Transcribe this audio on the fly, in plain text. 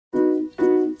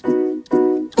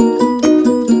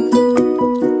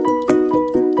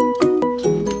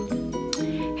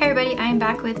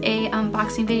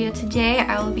unboxing video. Today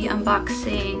I will be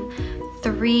unboxing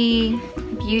 3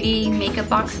 beauty makeup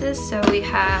boxes. So we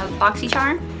have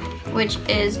BoxyCharm, which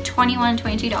is $21,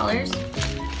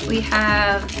 $22. We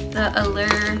have the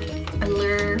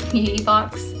Allure beauty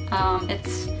box.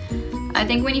 I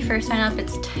think when you first sign up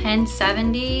it's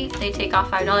 $10.70. They take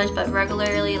off $5, but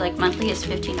regularly, like monthly, is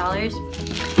 $15.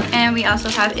 And we also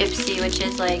have Ipsy, which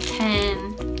is like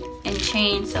 10 and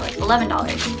change, so like $11.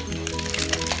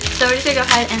 So we're just gonna go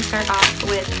ahead and start off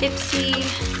with Ipsy.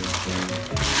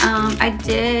 I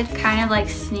did kind of like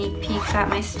sneak peeks at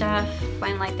my stuff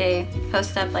when like they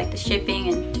post up like the shipping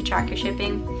and to track your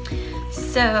shipping.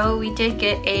 So we did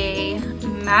get a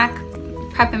MAC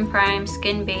Prep and Prime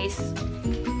Skin Base.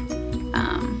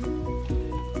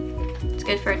 It's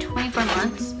good for 24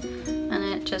 months and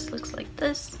it just looks like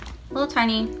this. Little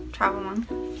tiny travel one.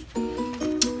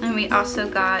 And we also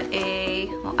got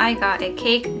I got a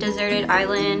Cake Deserted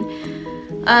Island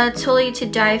Totally to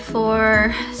Die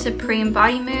For Supreme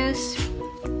Body Mousse,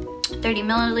 30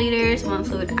 milliliters, 1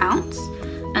 fluid ounce.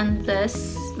 And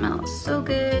this smells so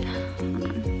good.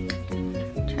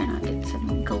 Try not to get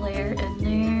some glare in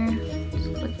there.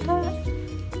 Just like that.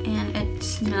 And it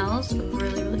smells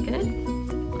really, really good.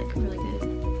 Like really good.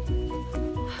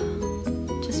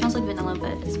 It just smells like vanilla,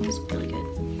 but it smells really good.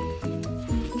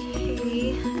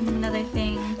 Okay, and another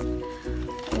thing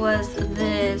was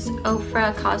this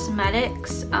Ofra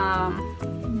Cosmetics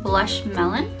Blush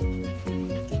Melon.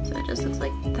 So it just looks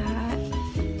like that.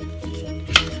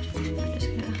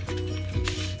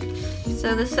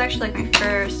 So this is actually like my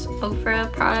first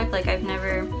Ofra product. Like I've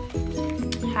never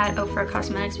had Ofra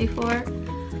Cosmetics before.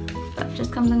 But it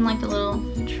just comes in like the little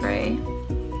tray.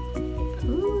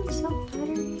 Ooh, it's so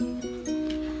buttery.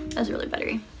 That's really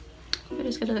buttery. We're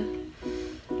just gonna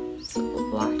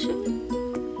swatch it.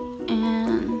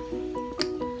 And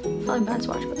probably bad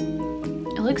swatch, but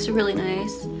it looks really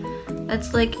nice.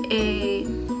 It's like a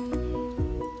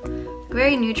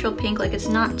very neutral pink. Like it's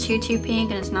not too pink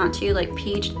and it's not too like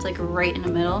peach. It's like right in the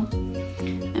middle.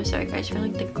 I'm sorry guys for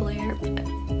like the glare, but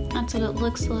that's what it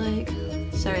looks like.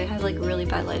 Sorry, I have like really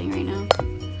bad lighting right now.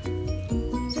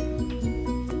 So,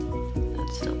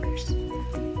 that's still worse.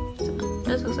 So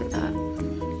this looks like that.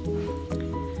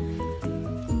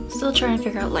 Still trying to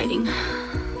figure out lighting.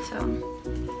 So,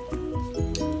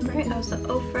 right, that was the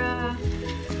Ofra.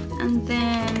 And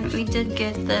then we did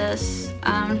get this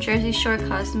Jersey Shore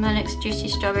Cosmetics Juicy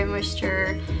Strawberry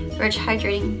Moisture Rich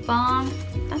Hydrating Balm.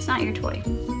 That's not your toy.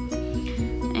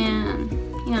 And,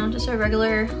 you know, just a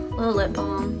regular little lip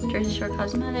balm, Jersey Shore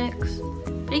Cosmetics.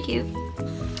 Pretty cute.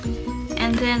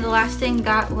 And then the last thing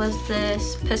got was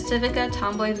this Pacifica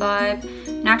Tomboy Vibe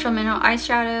Natural Mineral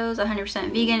Eyeshadows,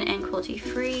 100% vegan and cruelty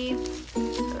free. So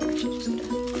we're actually just gonna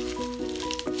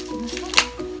open this up.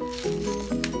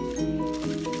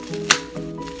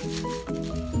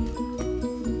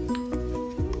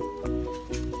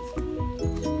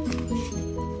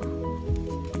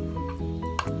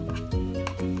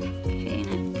 Okay, and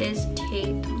it is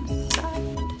taped on the side.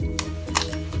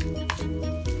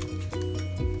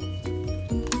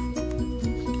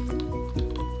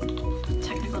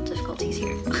 Technical difficulties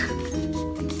here.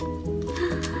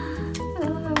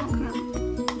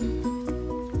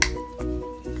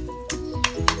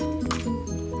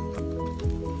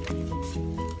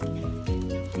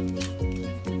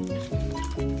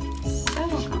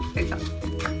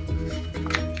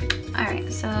 Alright,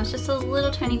 so it's just a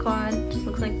little tiny quad. Just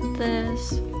looks like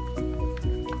this.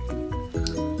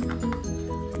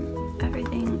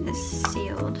 Everything is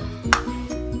sealed.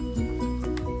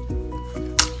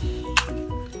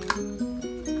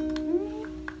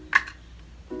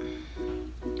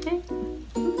 Okay.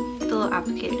 The little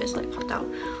applicator just like popped out.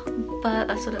 But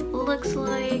that's what it looks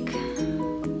like.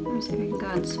 Let me see if I can go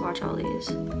and swatch all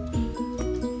these.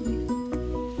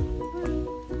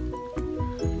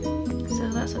 So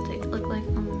that's what they look like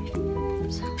on my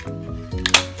fingers.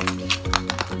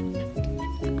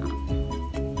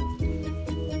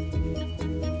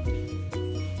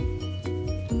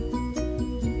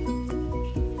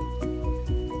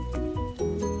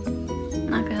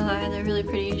 Not gonna lie, they're really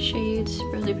pretty shades,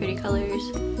 really pretty colors.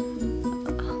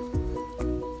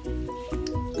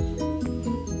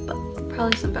 But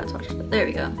probably some bad swatches, but there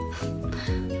we go.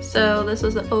 So this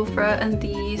was the Ofra and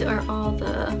these are all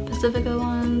the Pacifica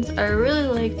ones. I really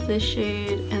like this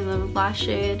shade and the last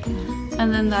shade.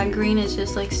 And then that green is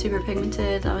just like super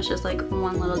pigmented. That was just like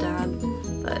one little dab,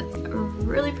 but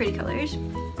really pretty colors.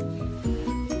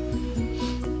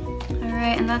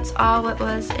 Alright, and that's all what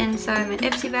was inside my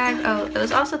Ipsy bag. Oh, it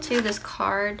was also too this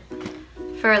card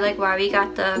for like why we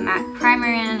got the matte primer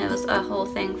in. It was a whole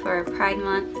thing for Pride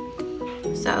Month.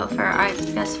 So for, I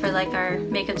guess, for like our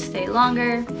makeup to stay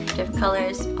longer, different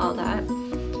colors, all that.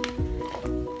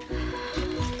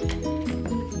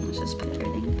 Let's just put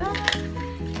everything back.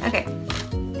 Okay.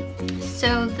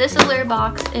 So this allure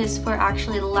box is for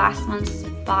actually last month's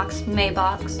box, May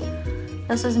box.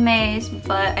 This is May's,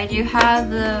 but I do have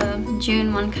the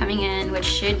June one coming in, which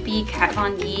should be Kat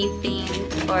Von D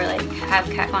themed, or like have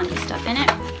Kat Von D stuff in it.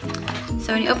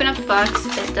 So when you open up the box,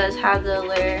 it does have the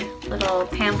little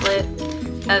pamphlet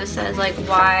that says like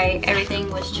why everything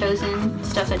was chosen,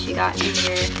 stuff that you got in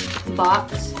your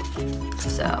box.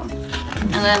 So,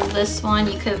 and then this one,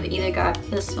 you could have either got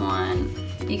this one,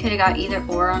 you could have got either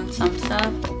or on some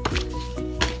stuff.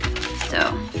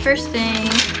 So first thing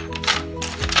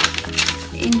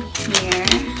in here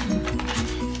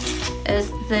is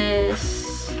this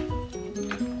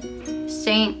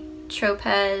Saint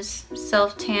Tropez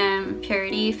Self Tan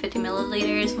Purity 50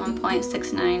 milliliters,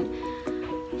 1.69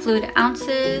 fluid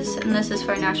ounces, and this is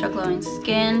for natural glowing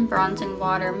skin, bronzing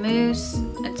water mousse.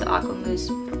 It's an aqua mousse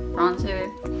bronzer.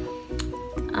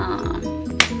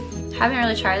 Haven't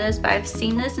really tried this, but I've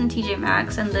seen this in TJ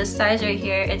Maxx, and this size right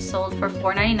here, it's sold for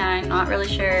 $4.99. Not really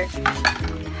sure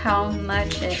how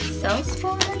much it sells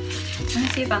for. Let me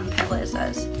see if on the pamphlet it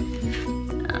says.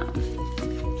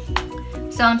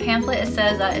 So on the pamphlet it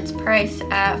says that it's priced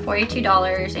at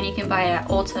 $42 and you can buy it at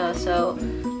Ulta. So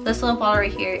this little bottle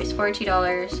right here is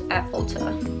 $42 at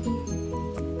Ulta.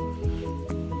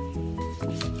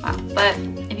 Wow. But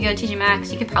if you go to TJ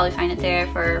Maxx, you could probably find it there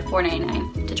for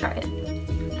 $4.99 to try it,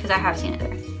 because I have seen it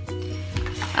there.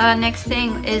 Next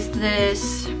thing is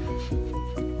this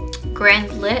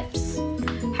Grand Lips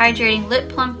Hydrating Lip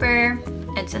Plumper.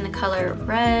 It's in the color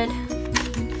red.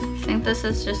 I think this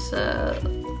is just a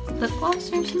lip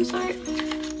gloss of some sort.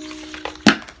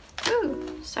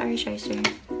 Ooh, sorry, Tracer.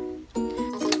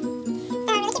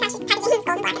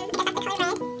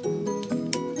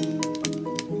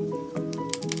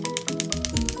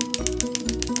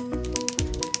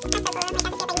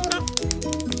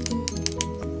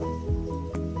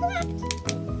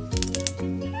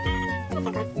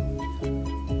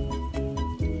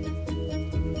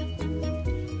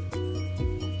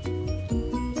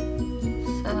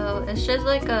 It's just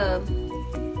like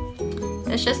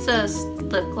it's just a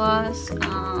lip gloss.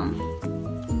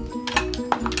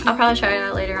 I'll probably try it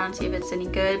out later on, see if it's any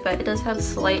good, but it does have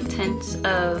slight tints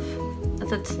of,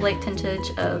 it's a slight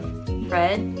tintage of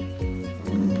red,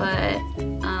 but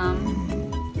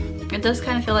it does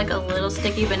kind of feel like a little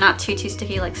sticky, but not too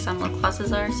sticky like some lip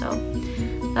glosses are, so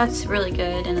that's really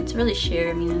good, and it's really sheer.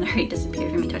 I mean, it already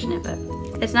disappeared from me touching it, but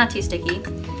it's not too sticky,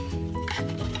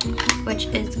 which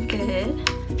is good.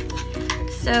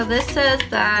 So this says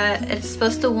that it's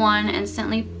supposed to, 1,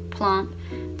 instantly plump.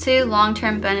 2,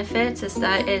 long-term benefits is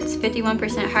that it's 51%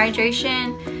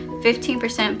 hydration,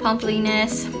 15%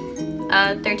 plumpliness,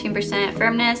 13%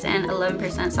 firmness, and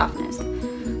 11% softness.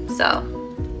 So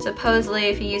supposedly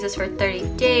if you use this for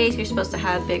 30 days, you're supposed to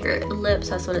have bigger lips.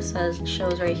 That's what it says,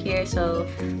 shows right here. So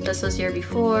this was your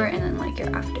before and then like your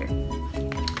after.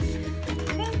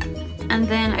 And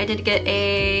then I did get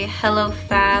a Hello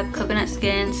Fab Coconut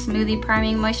Skin Smoothie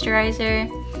Priming Moisturizer.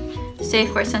 Safe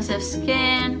for sensitive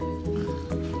skin.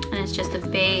 And it's just a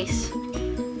base.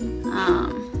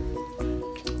 Not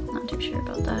too sure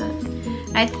about that.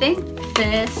 I think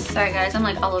this, sorry guys, I'm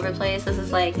like all over the place. This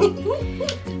is like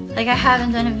I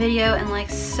haven't done a video in like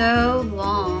so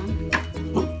long.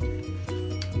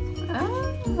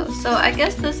 So I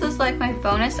guess this is like my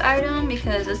bonus item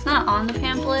because it's not on the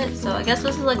pamphlet. So I guess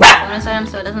this is like the bonus item,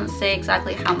 so it doesn't say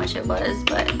exactly how much it was,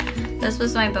 but this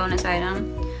was my bonus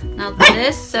item. Now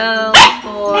this sells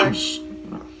for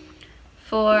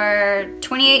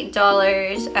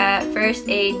 $28 at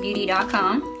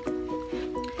firstaidbeauty.com.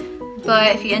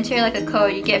 But if you enter like a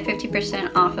code, you get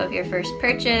 50% off of your first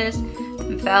purchase.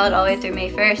 Valid all the way through May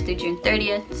 1st through June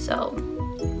 30th. So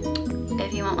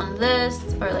if you want one of this,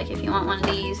 or like if you want one of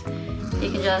these, you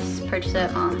can just purchase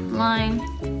it online.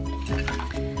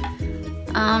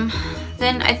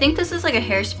 Then I think this is like a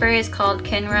hairspray. It's called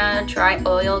Kenra Dry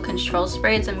Oil Control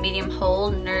Spray. It's a medium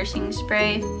hold nursing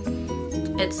spray.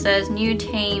 It says New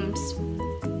Thames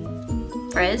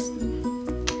Frizz.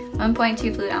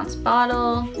 1.2 fluid ounce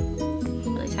bottle,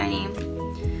 really tiny.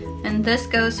 And this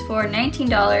goes for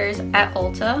 $19 at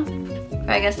Ulta,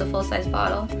 or I guess the full size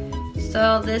bottle.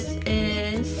 So this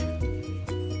is,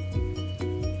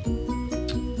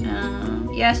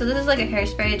 yeah, so this is like a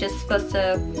hairspray, just supposed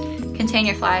to contain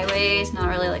your flyaways, not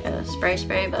really like a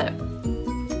spray, but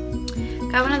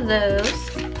got one of those.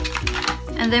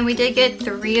 And then we did get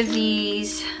 3 of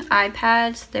these eye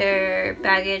pads. They're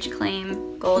baggage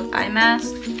claim gold eye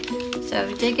mask. So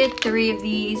we did get 3 of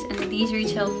these, and these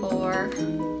retail for,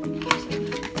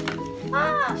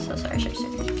 so sorry,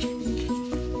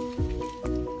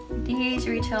 these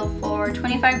retail for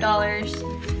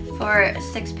 $25 for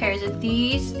 6 pairs of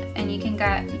these, and you can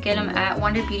get them at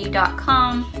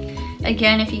wonderbeauty.com.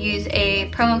 Again, if you use a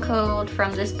promo code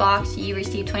from this box, you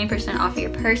receive 20% off your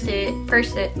purchase,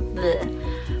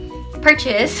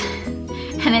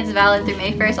 and it's valid through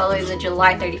May 1st all the way to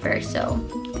July 31st. So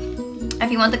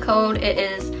if you want the code, it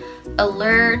is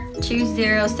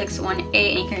ALLURE20618,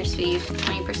 and you can receive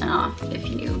 20% off if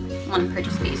you want to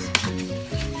purchase these.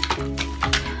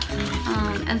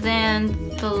 And then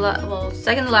the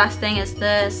second to last thing is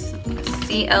this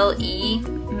CLE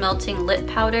melting lip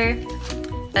powder.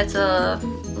 That's a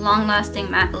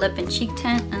long-lasting matte lip and cheek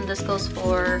tint, and this goes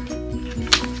for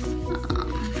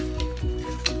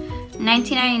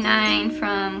 $19.99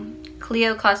 from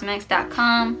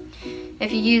CleoCosmetics.com.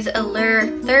 If you use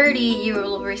Allure30, you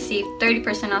will receive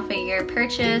 30% off of your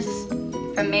purchase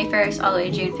from May 1st all the way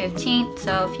to June 15th.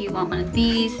 So if you want one of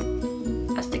these,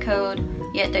 that's the code,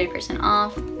 you get 30%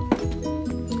 off.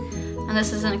 And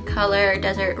this is in color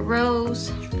Desert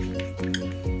Rose.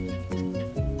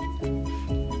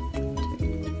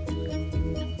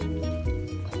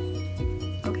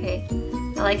 Okay,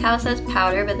 I like how it says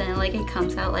powder, but then like it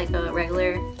comes out like a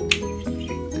regular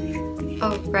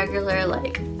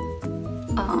like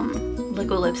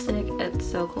liquid lipstick. It's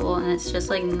so cool, and it's just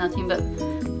like nothing but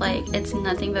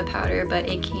powder, but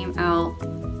it came out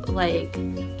like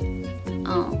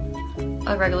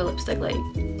a regular lipstick. Like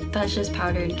that's just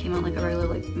powder, and it came out like a regular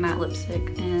like matte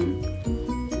lipstick, and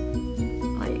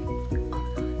like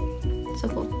so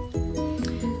cool,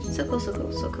 so cool, so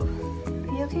cool, so cool.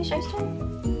 Are you okay, Shyster?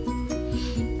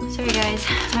 Sorry guys,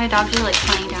 my dogs are like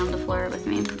playing down the floor with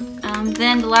me.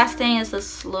 Then the last thing is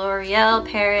this L'Oreal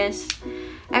Paris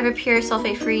Everpure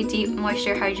Sulfate Free Deep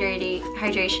Moisture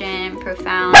Hydration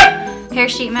Profound Hair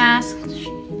Sheet Mask,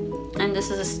 and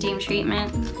this is a steam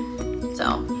treatment.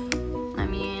 So I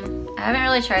mean, I haven't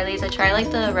really tried these. I tried like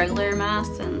the regular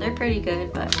masks, and they're pretty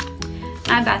good, but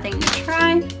not a bad thing to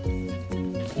try.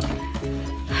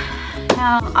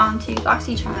 Now on to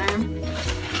BoxyCharm.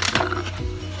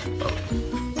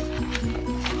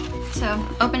 So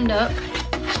opened up,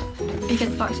 you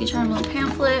get the BoxyCharm little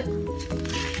pamphlet,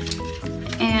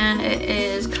 and it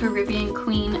is Caribbean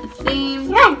Queen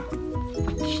themed.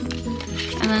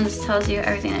 And then this tells you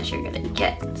everything that you're gonna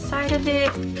get inside of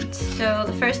it. So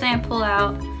the first thing I pull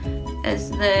out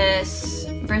is this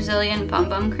Brazilian Bum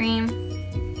Bum Cream.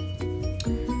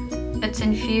 It's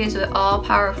infused with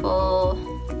all-powerful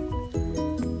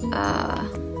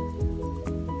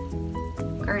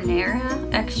Guarnera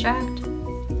extract.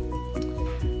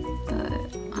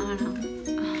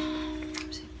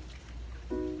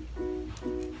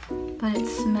 But it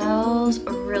smells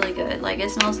really good. Like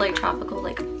it smells like tropical,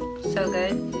 like so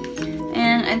good.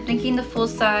 And I'm thinking the full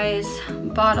size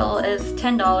bottle is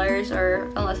 $10, or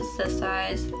unless it's this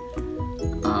size.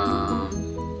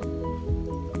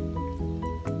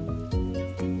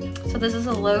 So this is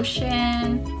a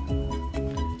lotion.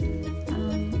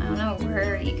 I don't know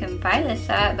where you can buy this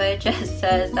at, but it just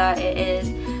says that it is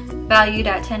valued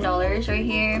at $10 right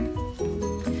here.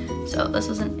 So this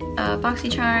was a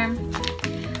BoxyCharm.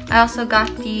 I also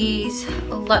got these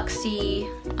Luxy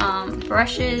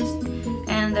brushes,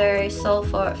 and they sell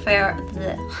for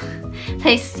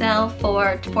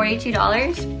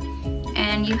 $42.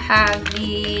 And you have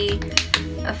the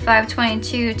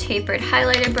 522 tapered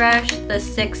highlighter brush, the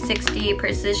 660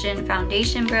 precision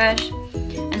foundation brush,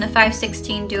 and the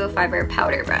 516 duo fiber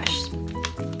powder brush.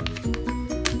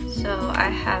 So I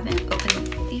haven't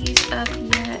opened these up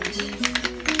yet.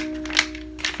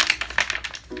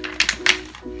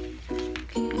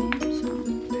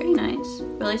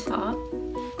 Really soft,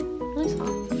 really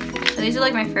soft. So these are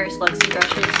like my first Luxy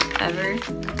brushes ever.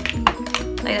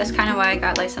 Like that's kind of why I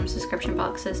got like some subscription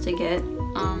boxes to get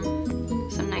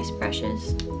some nice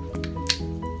brushes.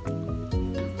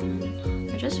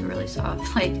 They're just really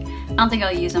soft. Like I don't think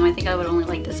I'll use them. I think I would only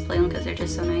like display them because they're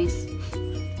just so nice.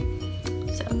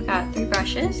 So we got 3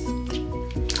 brushes,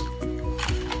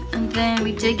 and then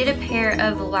we did get a pair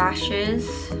of lashes.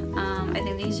 I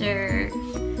think these are,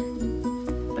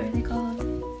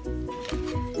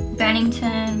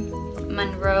 Bennington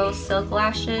Monroe silk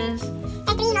lashes. They're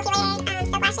 3 multi-layered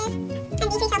silk lashes, and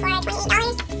these retail for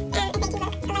 $28. And I think you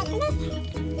look alike from this. Very pretty. I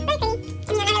mean, I'm not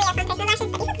really a fan person of lashes,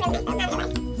 but these look really nice, so I'm not gonna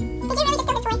lie. Did you really just steal this toy? Really? You know, I'm not sure, but they look really nice, I'm not gonna lie. So I will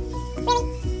probably try these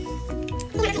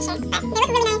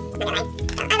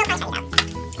out.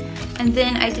 And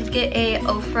then I did get a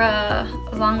Ofra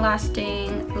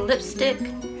long-lasting lipstick,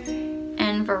 and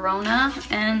in Verona,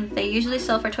 and they usually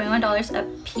sell for $21 a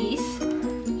piece.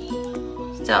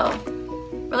 So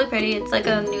really pretty. It's like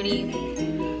a nudie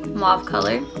mauve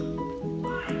color.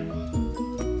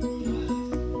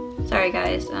 Sorry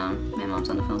guys, my mom's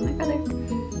on the phone with my brother.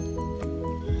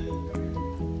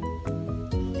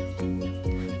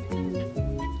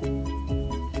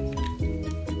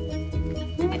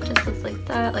 And it just looks like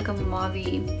that, like a mauve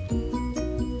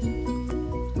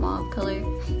color.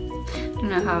 I don't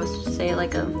know how I was supposed to say it,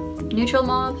 like a neutral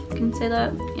mauve, you can say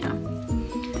that, yeah.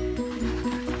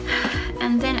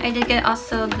 And then I did get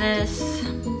also this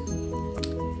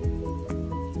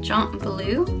Jaunt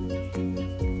Blue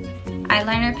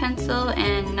eyeliner pencil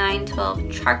and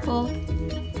 912 charcoal.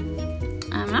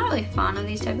 I'm not really fond of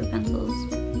these type of pencils,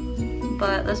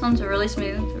 but this one's really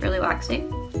smooth, really waxy.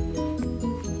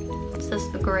 It's this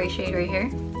gray shade right here.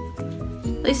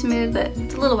 Really smooth, but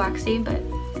it's a little waxy, but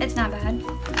it's not bad.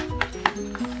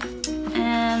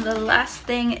 And the last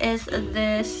thing is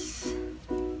this.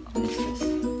 What is this?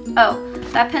 Oh,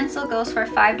 that pencil goes for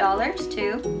 $5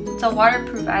 too. It's a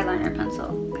waterproof eyeliner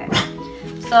pencil. Okay.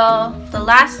 So the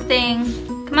last thing,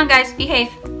 come on guys, behave.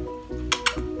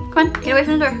 Come on, get away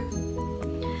from the door.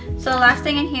 So the last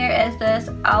thing in here is this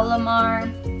Alamar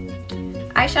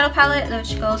eyeshadow palette,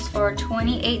 which goes for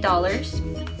 $28.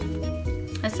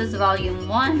 This is volume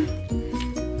 1,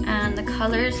 and the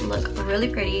colors look really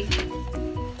pretty.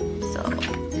 So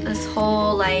this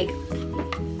whole like,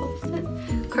 what was it?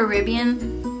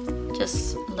 Caribbean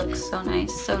just looks so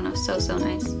nice, so nice.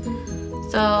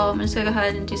 So I'm just gonna go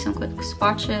ahead and do some quick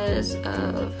swatches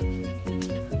of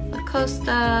La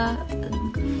Costa.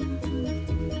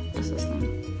 What's this one?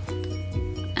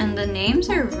 And the names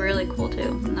are really cool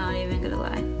too, not even gonna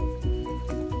lie.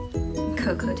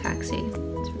 Coco Taxi,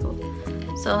 it's really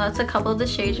cool. So that's a couple of the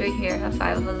shades right here. I have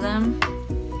 5 of them.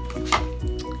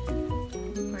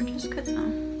 We're just good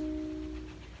now.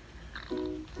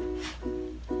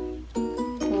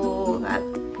 Oh, that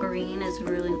green is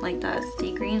really, like that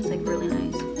sea green is like really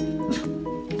nice.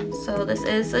 So this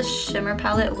is a shimmer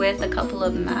palette with a couple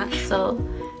of mattes. So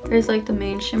here's like the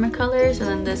main shimmer colors, and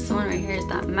then this one right here is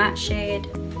that matte shade,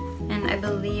 and I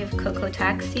believe Coco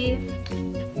Taxi,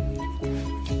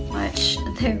 which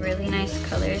they're really nice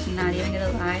colors, not even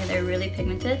gonna lie, they're really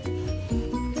pigmented.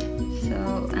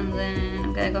 So, and then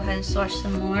I'm gonna go ahead and swatch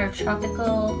some more of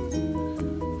Tropical,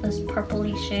 this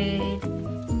purpley shade,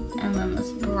 and then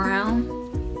this brown.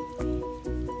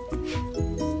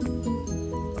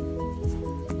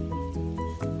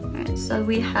 Alright, so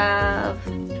we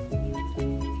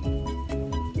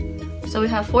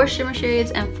have 4 shimmer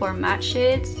shades and 4 matte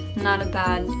shades. Not a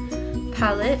bad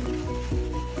palette.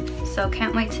 So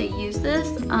can't wait to use this.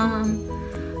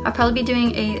 I'll probably be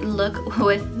doing a look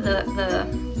with the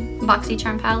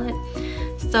BoxyCharm palette.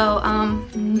 So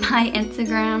my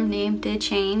Instagram name did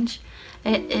change.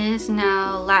 It is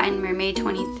now Latin Mermaid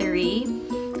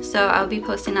 23. So I'll be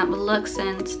posting up looks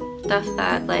and stuff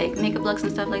that, like makeup looks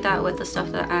and stuff like that, with the stuff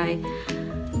that I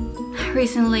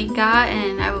recently got,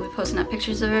 and I will be posting up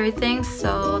pictures of everything.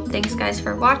 So thanks guys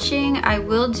for watching. I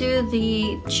will do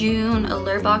the June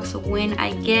alert box when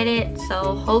I get it,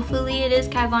 so hopefully it is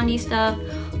Kat Von D stuff.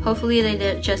 Hopefully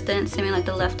they just didn't send me like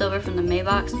the leftover from the May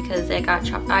box, because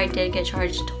I did get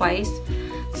charged twice,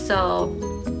 so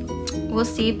we'll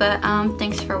see. But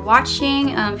thanks for watching.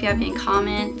 If you have any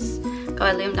comments, go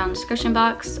ahead and leave them down in the description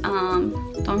box.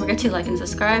 Don't forget to like and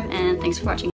subscribe, and thanks for watching.